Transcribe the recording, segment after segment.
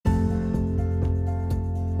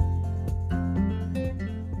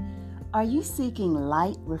Are you seeking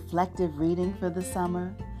light, reflective reading for the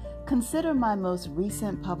summer? Consider my most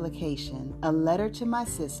recent publication, A Letter to My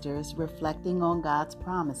Sisters Reflecting on God's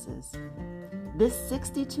Promises. This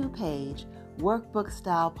 62-page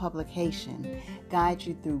workbook-style publication guides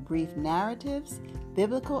you through brief narratives,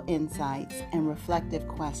 biblical insights, and reflective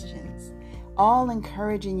questions, all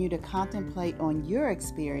encouraging you to contemplate on your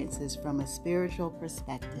experiences from a spiritual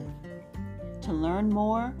perspective. To learn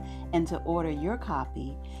more and to order your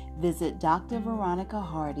copy, visit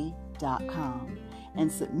drveronicahardy.com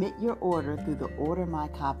and submit your order through the Order My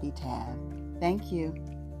Copy tab. Thank you.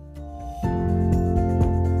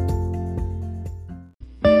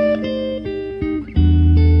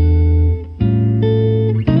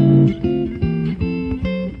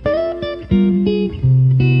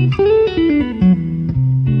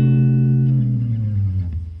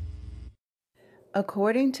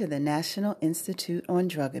 According to the National Institute on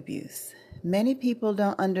Drug Abuse, many people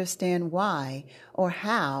don't understand why or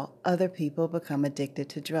how other people become addicted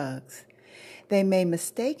to drugs. They may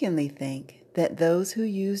mistakenly think that those who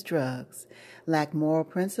use drugs lack moral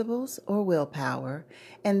principles or willpower,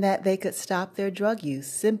 and that they could stop their drug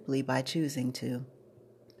use simply by choosing to.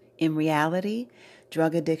 In reality,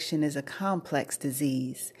 drug addiction is a complex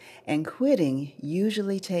disease, and quitting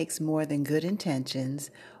usually takes more than good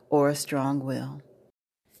intentions or a strong will.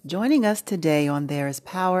 Joining us today on There is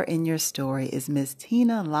Power in Your Story is Ms.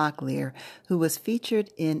 Tina Locklear, who was featured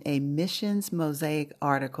in a Missions Mosaic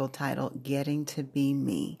article titled Getting to Be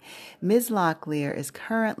Me. Ms. Locklear is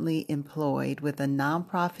currently employed with a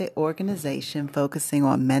nonprofit organization focusing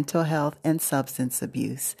on mental health and substance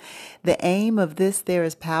abuse. The aim of this There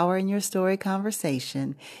is Power in Your Story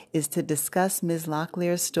conversation is to discuss Ms.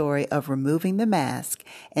 Locklear's story of removing the mask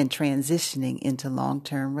and transitioning into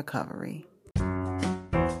long-term recovery.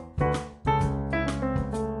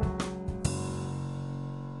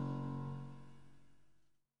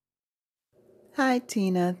 Hi,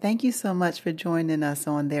 Tina. Thank you so much for joining us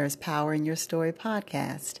on There's Power in Your Story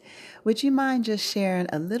podcast. Would you mind just sharing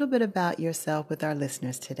a little bit about yourself with our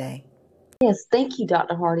listeners today? Yes, thank you,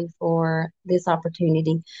 Dr. Hardy, for this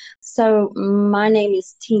opportunity. So, my name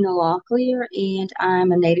is Tina Locklear, and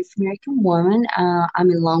I'm a Native American woman. I'm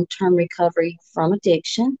in long-term recovery from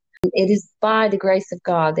addiction. It is by the grace of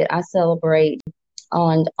God that I celebrate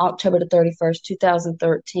on October the 31st,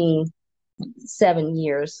 2013, 7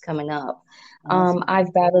 years coming up.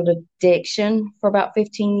 I've battled addiction for about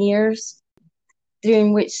 15 years,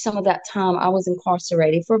 during which some of that time I was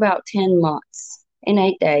incarcerated for about 10 months and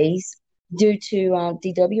 8 days due to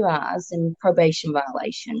DWIs and probation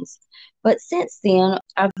violations. But since then,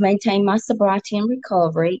 I've maintained my sobriety and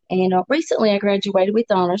recovery, and recently I graduated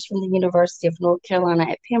with honors from the University of North Carolina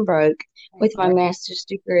at Pembroke with my master's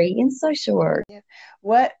degree in social work.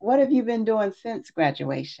 What have you been doing since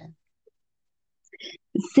graduation?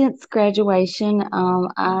 Since graduation,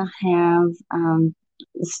 I have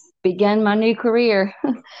begun my new career.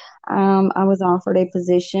 I was offered a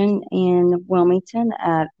position in Wilmington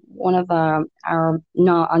at one of a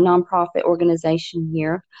nonprofit organization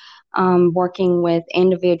here, working with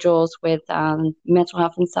individuals with mental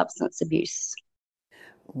health and substance abuse.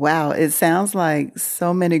 Wow, it sounds like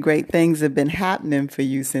so many great things have been happening for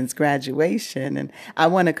you since graduation. And I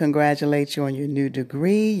want to congratulate you on your new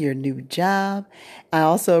degree, your new job. I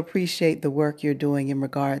also appreciate the work you're doing in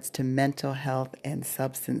regards to mental health and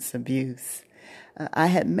substance abuse. I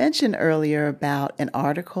had mentioned earlier about an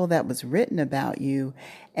article that was written about you,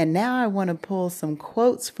 and now I want to pull some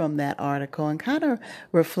quotes from that article and kind of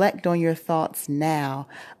reflect on your thoughts now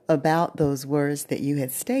about those words that you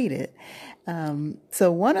had stated.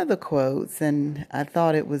 So one of the quotes, and I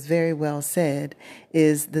thought it was very well said,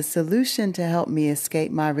 is the solution to help me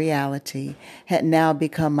escape my reality had now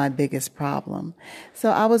become my biggest problem.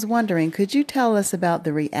 So I was wondering, could you tell us about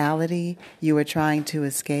the reality you were trying to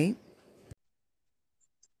escape?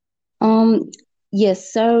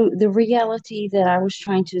 Yes, so the reality that I was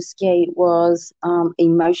trying to escape was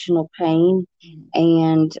emotional pain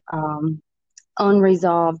and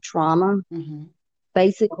unresolved trauma. Mm-hmm.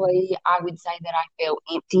 Basically, I would say that I felt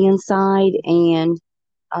empty inside and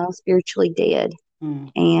spiritually dead. Mm-hmm.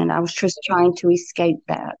 And I was just trying to escape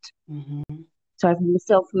that. Mm-hmm. So I've been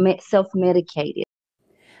self-medicated.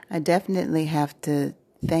 I definitely have to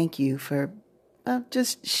thank you for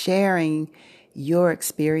just sharing your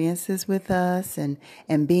experiences with us and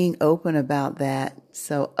being open about that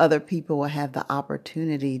so other people will have the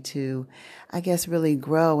opportunity to, I guess, really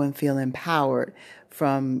grow and feel empowered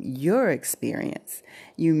from your experience.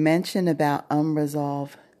 You mentioned about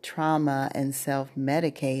unresolved trauma and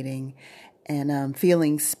self-medicating and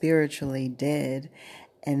feeling spiritually dead.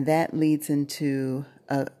 And that leads into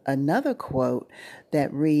another quote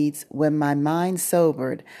that reads, "When my mind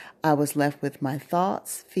sobered, I was left with my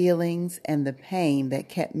thoughts, feelings, and the pain that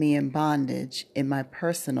kept me in bondage in my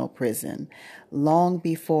personal prison long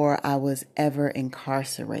before I was ever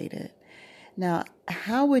incarcerated." Now,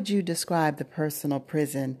 how would you describe the personal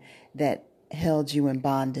prison that held you in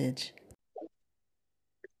bondage?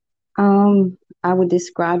 I would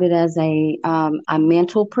describe it as a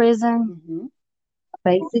mental prison. Mm-hmm.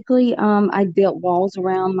 Basically, I built walls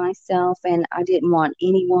around myself, and I didn't want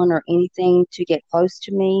anyone or anything to get close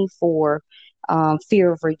to me for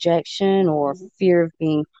fear of rejection or fear of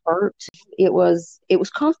being hurt. It was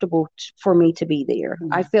comfortable for me to be there.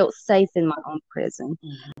 I felt safe in my own prison,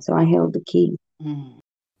 so I held the key. Mm-hmm.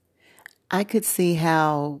 I could see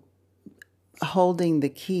how holding the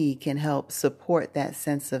key can help support that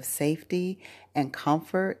sense of safety and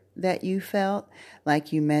comfort that you felt.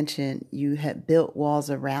 Like you mentioned, you had built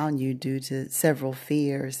walls around you due to several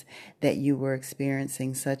fears that you were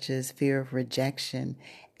experiencing, such as fear of rejection,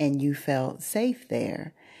 and you felt safe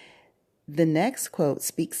there. The next quote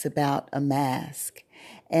speaks about a mask,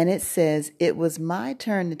 and it says, "It was my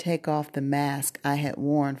turn to take off the mask I had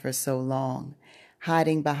worn for so long,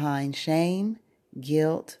 hiding behind shame,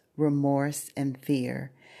 guilt, remorse, and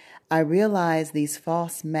fear. I realized these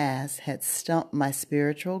false masks had stumped my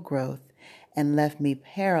spiritual growth and left me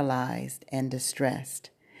paralyzed and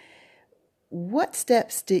distressed." What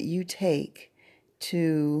steps did you take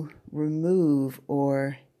to remove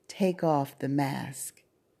or take off the mask?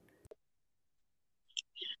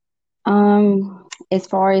 As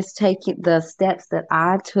far as taking the steps that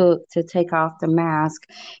I took to take off the mask,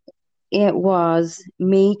 it was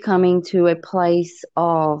me coming to a place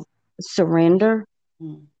of surrender.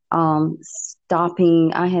 Mm.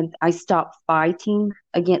 Stopping. I stopped fighting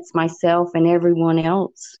against myself and everyone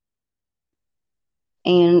else,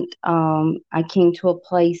 and I came to a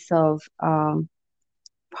place of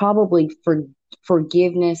probably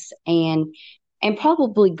forgiveness and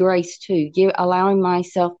probably grace too. Allowing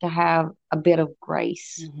myself to have a bit of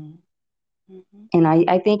grace. Mm-hmm. Mm-hmm. And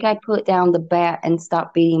I think I put down the bat and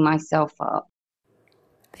stopped beating myself up.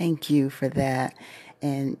 Thank you for that.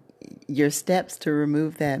 And your steps to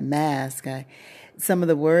remove that mask, some of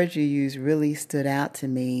the words you used really stood out to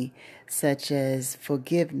me, such as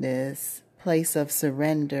forgiveness, place of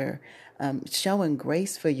surrender, showing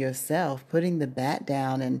grace for yourself, putting the bat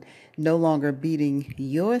down and no longer beating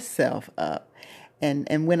yourself up.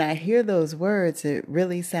 And when I hear those words, it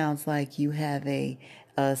really sounds like you have a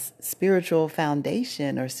spiritual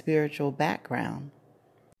foundation or spiritual background.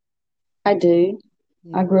 I do.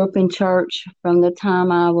 I grew up in church from the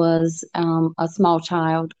time I was a small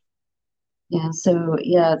child. So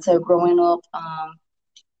growing up,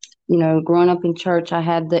 growing up in church,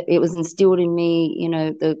 it was instilled in me,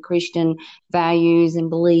 the Christian values and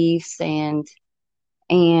beliefs, and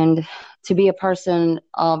to be a person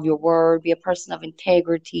of your word, be a person of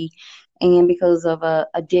integrity. And because of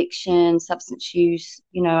addiction, substance use,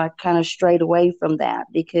 I kind of strayed away from that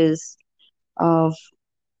because of,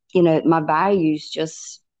 my values.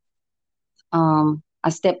 Just I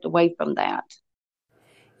stepped away from that.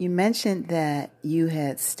 You mentioned that you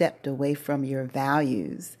had stepped away from your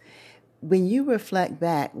values. When you reflect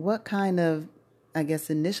back, what kind of, I guess,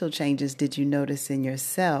 initial changes did you notice in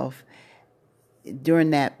yourself during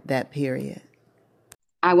that period?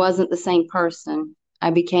 I wasn't the same person.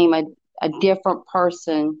 I became a different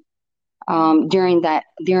person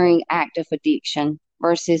during active addiction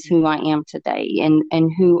versus who I am today,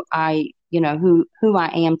 and who I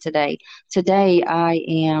am today. Today I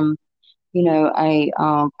am,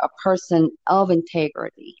 a person of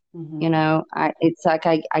integrity. It's like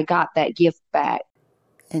I got that gift back.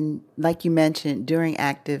 And like you mentioned, during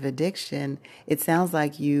active addiction, it sounds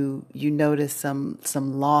like you noticed some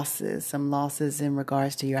losses in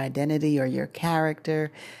regards to your identity or your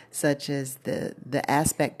character, such as the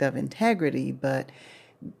aspect of integrity, but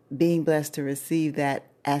being blessed to receive that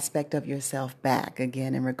aspect of yourself back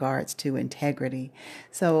again in regards to integrity.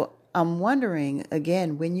 So I'm wondering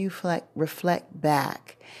again, when you reflect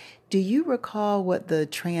back, do you recall what the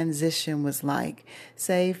transition was like,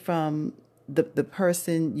 say from the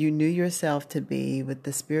person you knew yourself to be with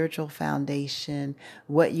the spiritual foundation,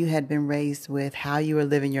 what you had been raised with, how you were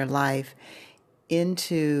living your life,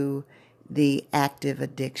 into the active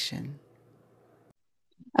addiction?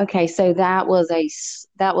 Okay, so that was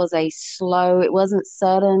a slow. It wasn't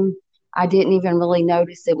sudden. I didn't even really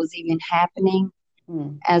notice it was even happening.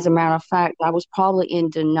 As a matter of fact, I was probably in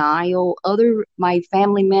denial. My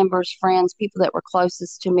family members, friends, people that were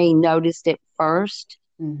closest to me noticed it first.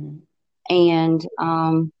 Mm-hmm. And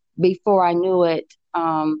before I knew it,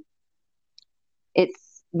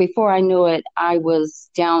 before I knew it, I was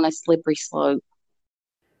down a slippery slope.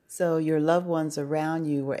 So your loved ones around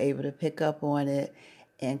you were able to pick up on it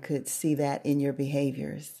and could see that in your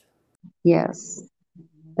behaviors. Yes,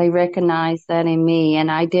 they recognized that in me, and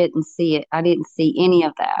I didn't see it. I didn't see any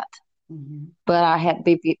of that. Hmm. But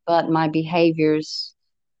but my behaviors,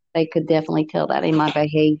 they could definitely tell that in my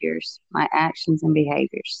behaviors, my actions and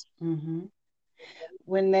behaviors. Hmm.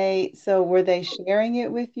 Were they sharing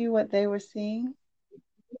it with you, what they were seeing?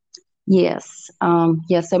 Yes.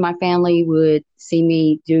 Yes. So my family would see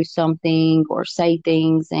me do something or say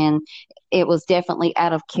things, and it was definitely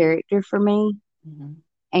out of character for me. Hmm.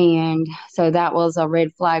 And so that was a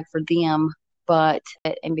red flag for them.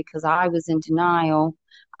 And because I was in denial,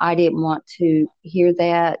 I didn't want to hear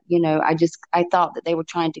that. I thought that they were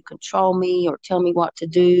trying to control me or tell me what to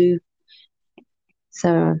do.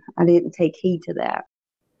 So I didn't take heed to that.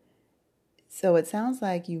 So it sounds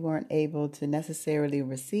like you weren't able to necessarily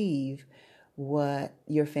receive what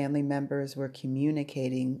your family members were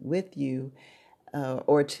communicating with you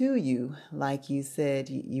or to you. Like you said,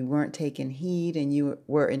 you weren't taking heed and you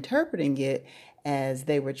were interpreting it as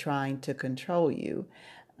they were trying to control you.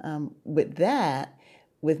 With that,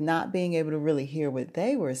 with not being able to really hear what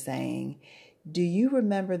they were saying, do you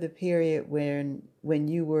remember the period when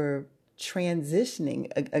you were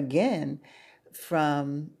transitioning again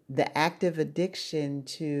from the active addiction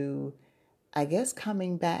to, I guess,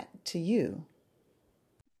 coming back to you?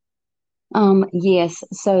 Yes.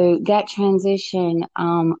 So that transition,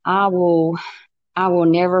 I will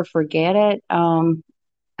never forget it.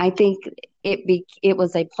 I think it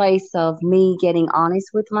was a place of me getting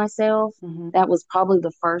honest with myself. Hmm. That was probably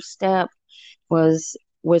the first step was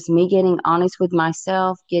was me getting honest with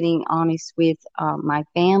myself, getting honest with my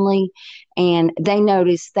family, and they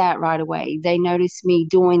noticed that right away. They noticed me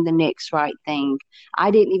doing the next right thing.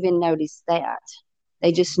 I didn't even notice that.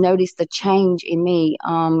 They just noticed the change in me.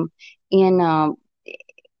 In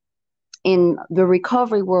in the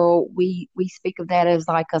recovery world, we speak of that as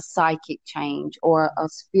like a psychic change or a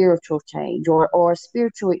spiritual change or a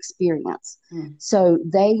spiritual experience. Mm. So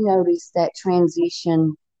they noticed that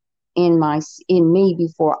transition in me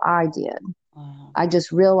before I did. Wow. I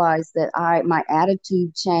just realized that my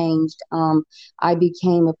attitude changed. I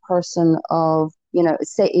became a person of,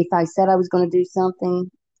 say if I said I was going to do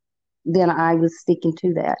something, then I was sticking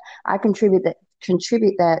to that. I contribute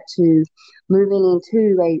that to moving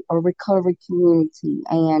into a recovery community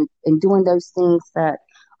and doing those things that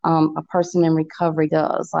a person in recovery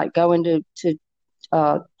does, like going to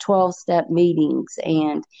 12-step meetings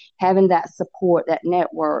and having that support, that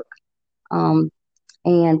network, um,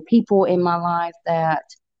 and people in my life that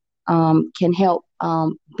can help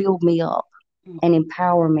build me up and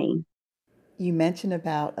empower me. You mentioned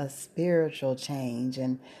about a spiritual change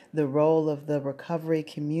and the role of the recovery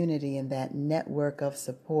community and that network of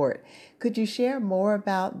support. Could you share more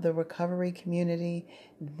about the recovery community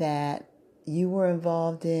that you were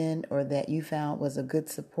involved in or that you found was a good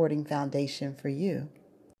supporting foundation for you?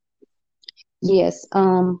 Yes,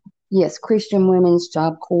 yes, Christian Women's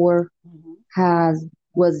Job Corps Mhm. has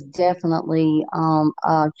was definitely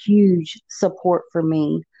a huge support for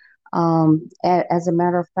me. As a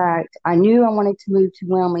matter of fact, I knew I wanted to move to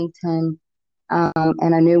Wilmington,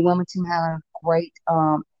 and I knew Wilmington had a great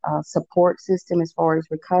support system as far as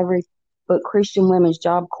recovery. But Christian Women's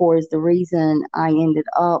Job Corps is the reason I ended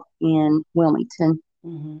up in Wilmington.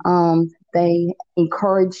 Mhm. They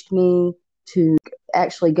encouraged me to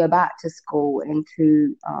actually go back to school and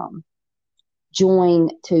to join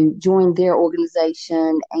their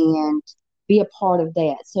organization and be a part of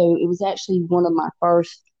that. So it was actually one of my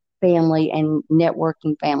first family and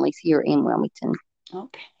networking families here in Wilmington.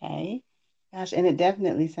 Okay. Gosh, and it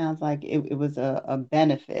definitely sounds like it was a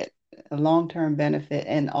benefit, a long-term benefit,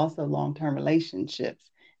 and also long-term relationships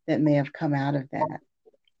that may have come out of that.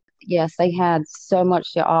 Yes, they had so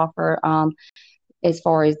much to offer. As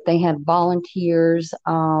far as they had volunteers,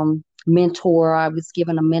 mentor. I was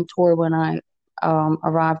given a mentor when I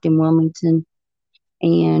arrived in Wilmington,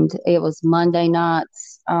 and it was Monday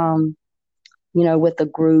nights. With a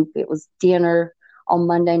group. It was dinner on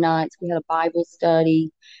Monday nights. We had a Bible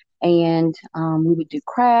study, and we would do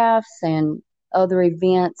crafts and other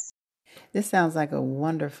events. This sounds like a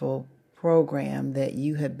wonderful program that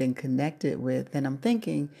you have been connected with. And I'm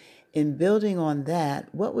thinking, in building on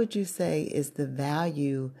that, what would you say is the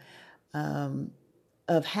value um,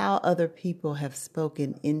 of how other people have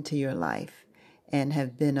spoken into your life and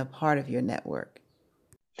have been a part of your network?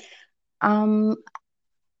 Um,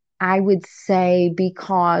 I would say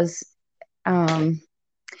because um,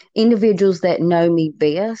 individuals that know me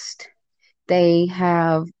best, they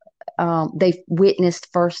have they've witnessed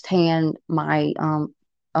firsthand my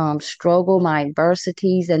struggle, my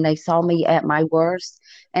adversities, and they saw me at my worst,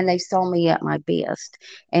 and they saw me at my best,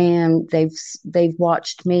 and they've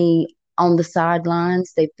watched me on the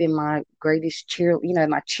sidelines. They've been my greatest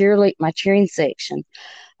my cheering section.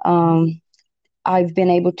 Um, I've been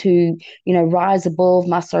able to, rise above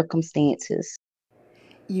my circumstances.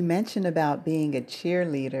 You mentioned about being a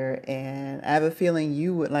cheerleader, and I have a feeling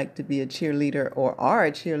you would like to be a cheerleader or are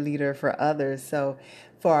a cheerleader for others. So,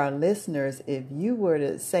 for our listeners, if you were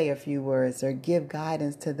to say a few words or give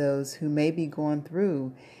guidance to those who may be going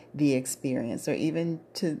through the experience or even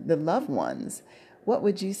to the loved ones, what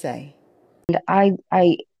would you say? And I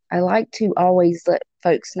like to always let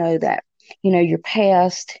folks know that, your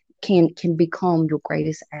past can become your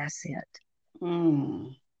greatest asset.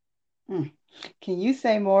 Mm. Mm. Can you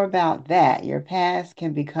say more about that? Your past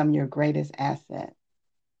can become your greatest asset.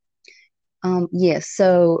 Yes.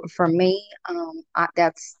 So for me,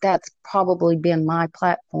 that's probably been my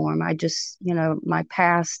platform. I just, my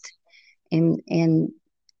past and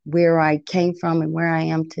where I came from and where I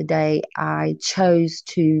am today, I chose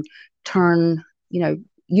to turn,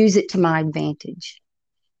 use it to my advantage.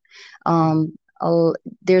 Um, uh,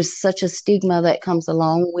 there's such a stigma that comes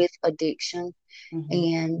along with addiction, Mm-hmm.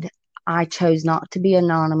 and I chose not to be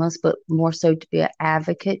anonymous, but more so to be an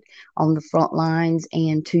advocate on the front lines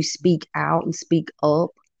and to speak out and speak up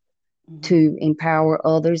Mm-hmm. to empower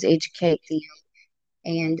others, educate them,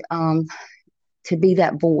 and to be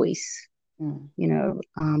that voice.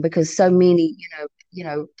 Because so many,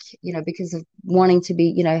 because of wanting to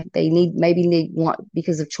be, they need want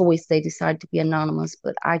because of choice, they decide to be anonymous.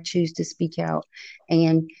 But I choose to speak out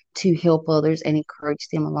and to help others and encourage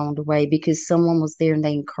them along the way because someone was there and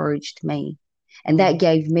they encouraged me, and that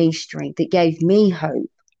gave me strength. It gave me hope.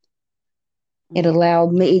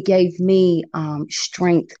 It gave me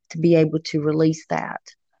strength to be able to release that.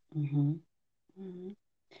 Mm-hmm. Mm-hmm.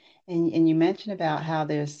 And you mentioned about how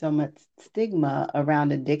there's so much stigma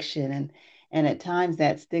around addiction, and at times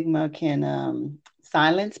that stigma can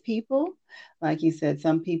silence people. Like you said,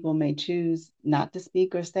 some people may choose not to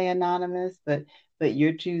speak or stay anonymous, but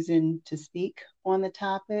you're choosing to speak on the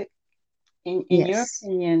topic. In your Yes.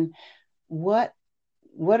 opinion, what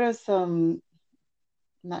what are some,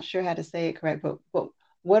 I'm not sure how to say it correct, but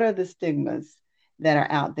what are the stigmas that are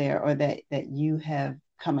out there or that you have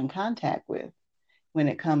come in contact with when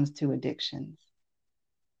it comes to addictions?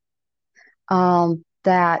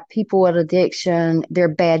 That people with addiction,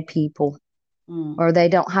 they're bad people, Mm, or they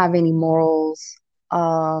don't have any morals.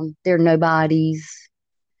 They're nobodies.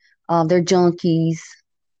 They're junkies.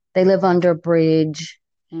 They live under a bridge.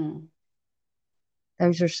 mm,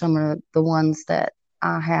 Those are some of the ones that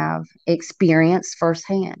I have experienced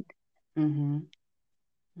firsthand. mm-hmm,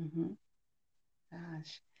 mm-hmm.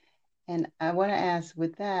 Gosh. And I want to ask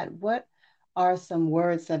with that, what are some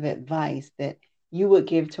words of advice that you would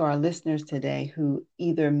give to our listeners today who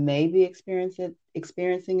either may be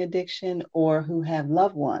experiencing addiction or who have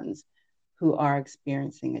loved ones who are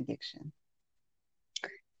experiencing addiction?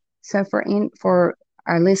 So for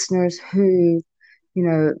our listeners who,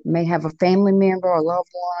 may have a family member or loved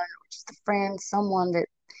one or just a friend, someone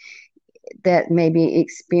that may be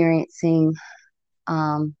experiencing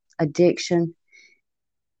addiction,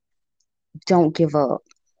 don't give up.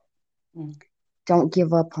 Mm, Don't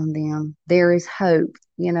give up on them. There is hope.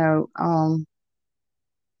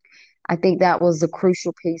 I think that was the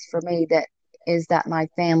crucial piece for me, that is that my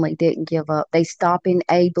family didn't give up. They stopped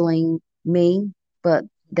enabling me, but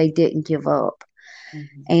they didn't give up.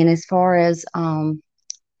 mm-hmm, And as far as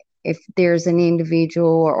if there's an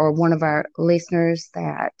individual or one of our listeners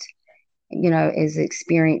that, is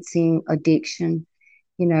experiencing addiction,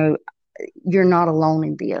 you know, you're not alone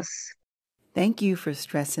in this. Thank you for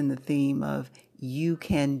stressing the theme of you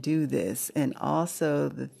can do this and also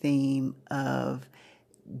the theme of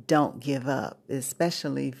don't give up,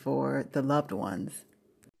 especially for the loved ones.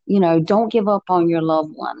 Don't give up on your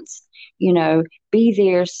loved ones. Be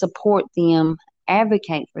there, support them,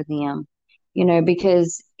 advocate for them,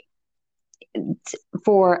 because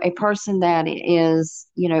for a person that is,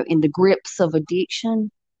 in the grips of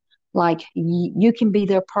addiction, like you can be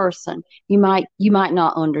their person. You might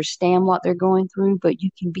not understand what they're going through, but you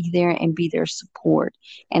can be there and be their support.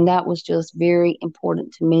 And that was just very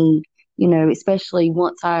important to me, especially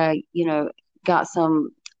once I, got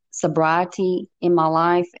some sobriety in my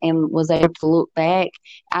life and was able to look back.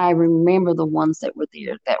 I remember the ones that were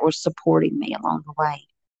there that were supporting me along the way.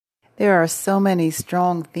 There are so many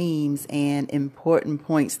strong themes and important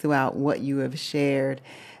points throughout what you have shared.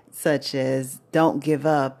 such as Don't Give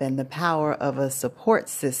Up and the power of a support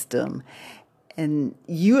system. And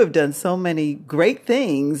you have done so many great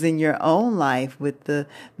things in your own life with the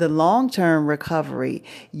long-term recovery,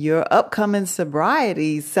 your upcoming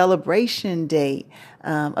sobriety celebration date,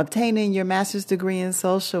 obtaining your master's degree in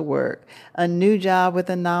social work, a new job with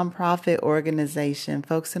a nonprofit organization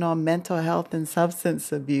focusing on mental health and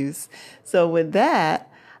substance abuse. So with that,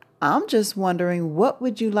 I'm just wondering, what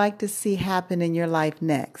would you like to see happen in your life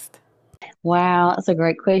next? Wow, that's a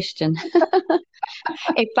great question.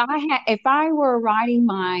 If I were writing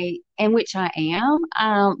and which I am,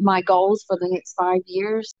 my goals for the next 5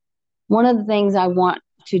 years, one of the things I want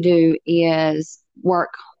to do is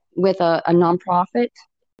work with a nonprofit.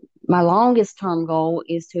 My longest term goal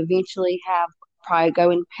is to eventually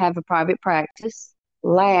go and have a private practice.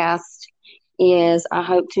 Last is I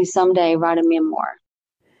hope to someday write a memoir.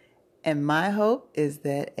 And my hope is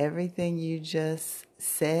that everything you just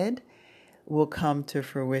said will come to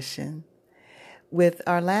fruition. With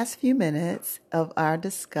our last few minutes of our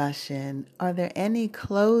discussion, are there any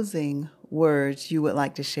closing words you would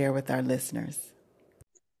like to share with our listeners?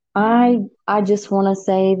 I just want to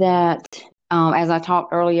say that as I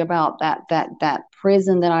talked earlier about that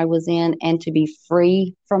prison that I was in, and to be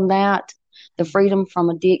free from that, the freedom from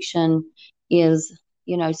addiction is,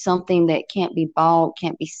 something that can't be bought,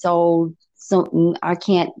 can't be sold. Something I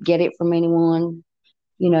can't get it from anyone.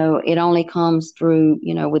 It only comes through,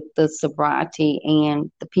 with the sobriety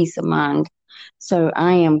and the peace of mind. So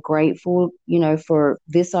I am grateful, for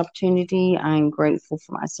this opportunity. I'm grateful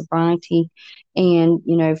for my sobriety. And,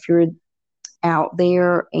 if you're out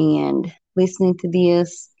there and listening to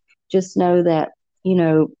this, just know that, you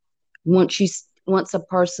know, once a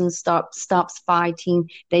person stops fighting,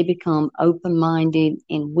 they become open-minded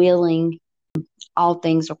and willing. All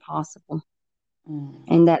things are possible.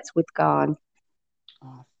 And that's with God.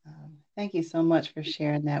 Awesome. Thank you so much for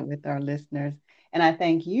sharing that with our listeners. And I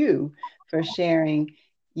thank you for sharing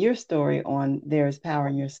your story on There is Power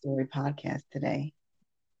in Your Story podcast today.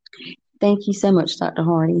 Thank you so much, Dr.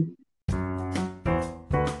 Hardy.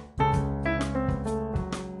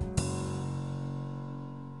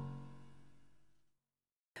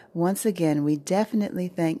 Once again, we definitely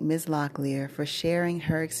thank Ms. Locklear for sharing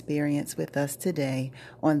her experience with us today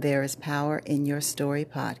on There is Power in Your Story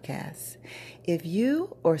podcast. If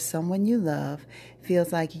you or someone you love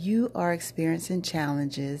feels like you are experiencing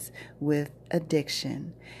challenges with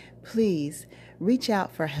addiction, please reach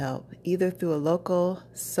out for help either through a local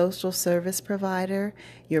social service provider,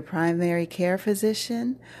 your primary care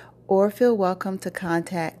physician, or feel welcome to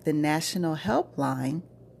contact the National Helpline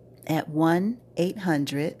at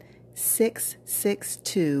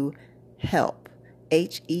 1-800-662-HELP,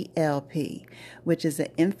 HELP, which is an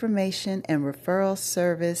information and referral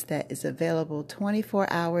service that is available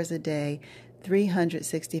 24 hours a day,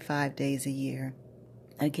 365 days a year.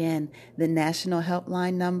 Again, the National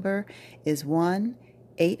Helpline number is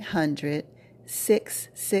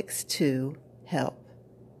 1-800-662-HELP.